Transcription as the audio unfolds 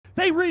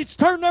They reach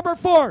turn number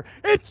 4.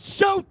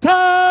 It's showtime!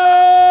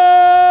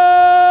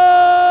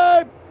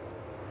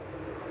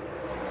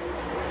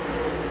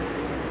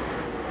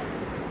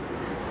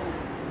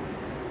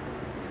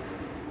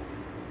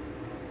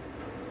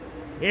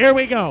 Here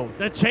we go.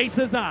 The chase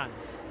is on.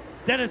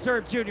 Dennis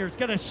Erb Jr. is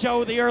going to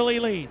show the early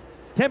lead.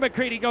 Tim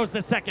McCready goes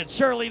to second.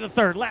 Shirley the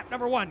third. Lap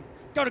number 1.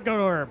 Go to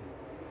Erb.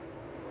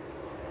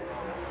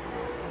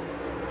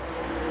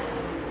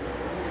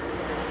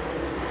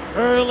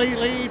 Early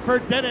lead for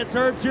Dennis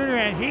Erb Jr.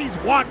 and he's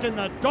walking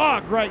the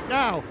dog right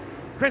now.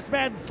 Chris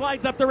Madden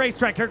slides up the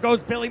racetrack. Here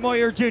goes Billy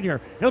Moyer Jr.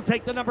 He'll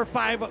take the number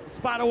 5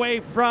 spot away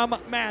from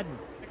Madden.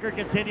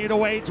 Continue to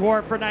wage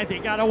war for 9th.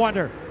 You gotta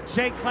wonder,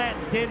 Shane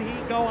Clanton, did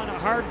he go on a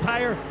hard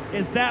tire?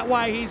 Is that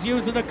why he's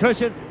using the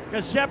cushion?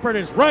 Because Shepard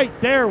is right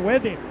there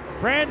with him.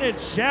 Brandon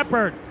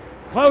Shepard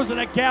closing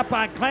a gap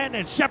on Clanton,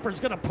 and Shepard's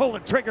gonna pull the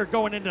trigger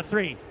going into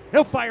 3.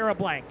 He'll fire a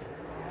blank.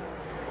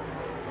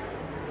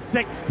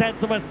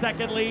 0.6 of a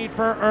second lead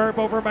for Erb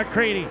over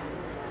McCready.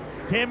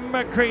 Tim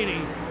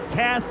McCready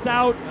casts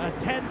out a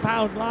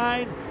 10-pound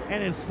line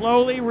and is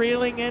slowly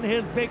reeling in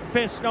his big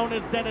fish known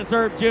as Dennis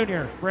Erb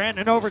Jr.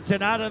 Brandon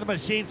Overton out of the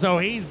machine, so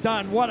he's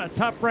done. What a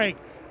tough break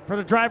for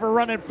the driver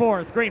running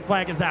 4th. Green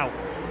flag is out.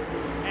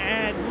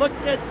 And look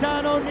at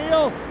Don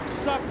O'Neill.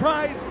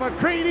 Surprise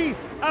McCready,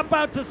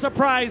 about to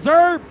surprise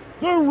Erb.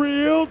 The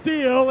real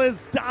deal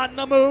is on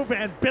the move,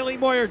 and Billy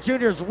Moyer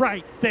Jr. is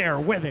right there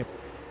with him.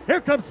 Here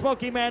comes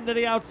Smoky Man to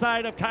the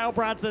outside of Kyle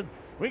Bronson.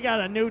 We got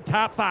a new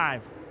top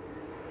 5.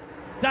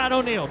 Don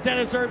O'Neill,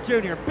 Dennis Erb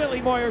Jr.,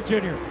 Billy Moyer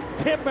Jr.,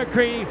 Tim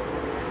McCready,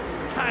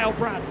 Kyle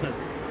Bronson.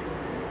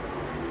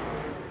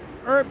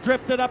 Erb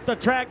drifted up the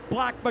track,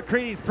 blocked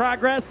McCready's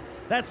progress.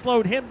 That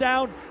slowed him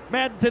down.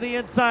 Madden to the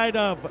inside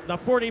of the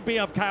 40B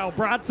of Kyle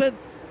Bronson.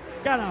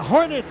 Got a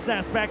hornet's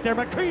nest back there.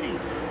 McCready,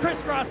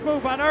 crisscross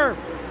move on Erb.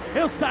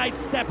 He'll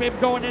sidestep him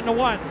going into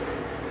 1.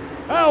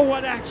 Oh,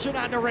 what action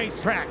on the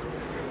racetrack.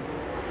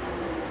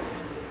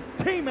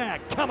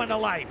 T-Mac coming to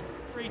life.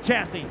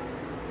 Chassis.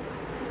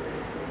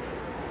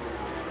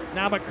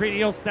 Now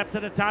McCready will step to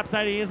the top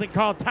side. He isn't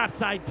called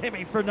Topside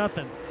Timmy for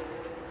nothing.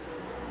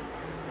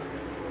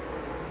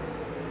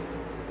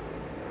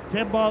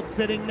 Tim Balt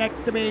sitting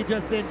next to me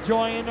just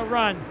enjoying the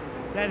run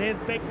that his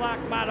big block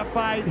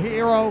modified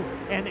hero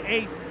and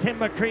ace Tim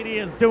McCready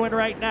is doing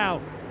right now.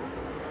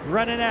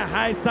 Running that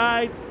high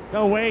side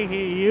the way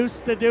he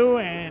used to do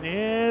and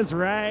is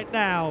right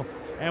now.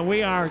 And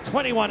we are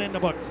 21 in the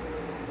books.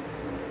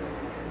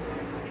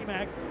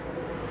 T-Mac.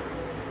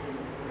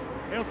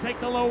 He'll take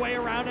the low way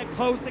around and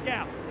close the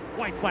gap.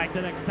 White flag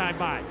the next time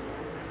by.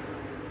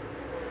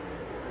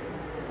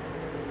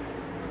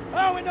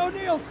 Oh, and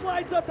O'Neill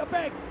slides up the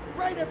bank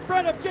right in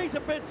front of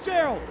Jason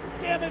Fitzgerald.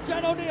 Damage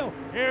on O'Neill.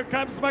 Here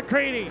comes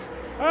McCready.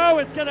 Oh,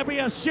 it's going to be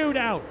a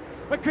shootout.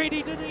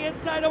 McCready to the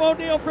inside of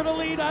O'Neill for the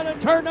lead on a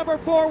turn number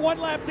 4. 1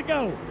 lap to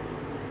go.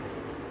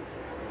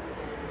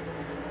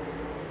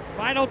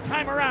 Final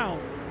time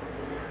around.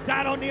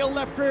 Don O'Neill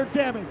left rear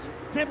damage.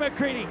 Tim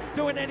McCready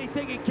doing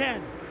anything he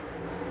can.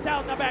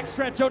 Down the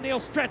backstretch, O'Neill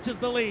stretches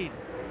the lead.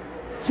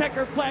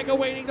 Checkered flag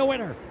awaiting the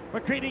winner.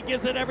 McCready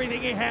gives it everything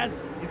he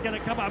has. He's going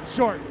to come up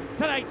short.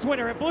 Tonight's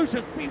winner at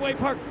Volusia Speedway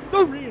Park,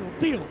 the real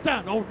deal,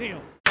 Don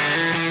O'Neill.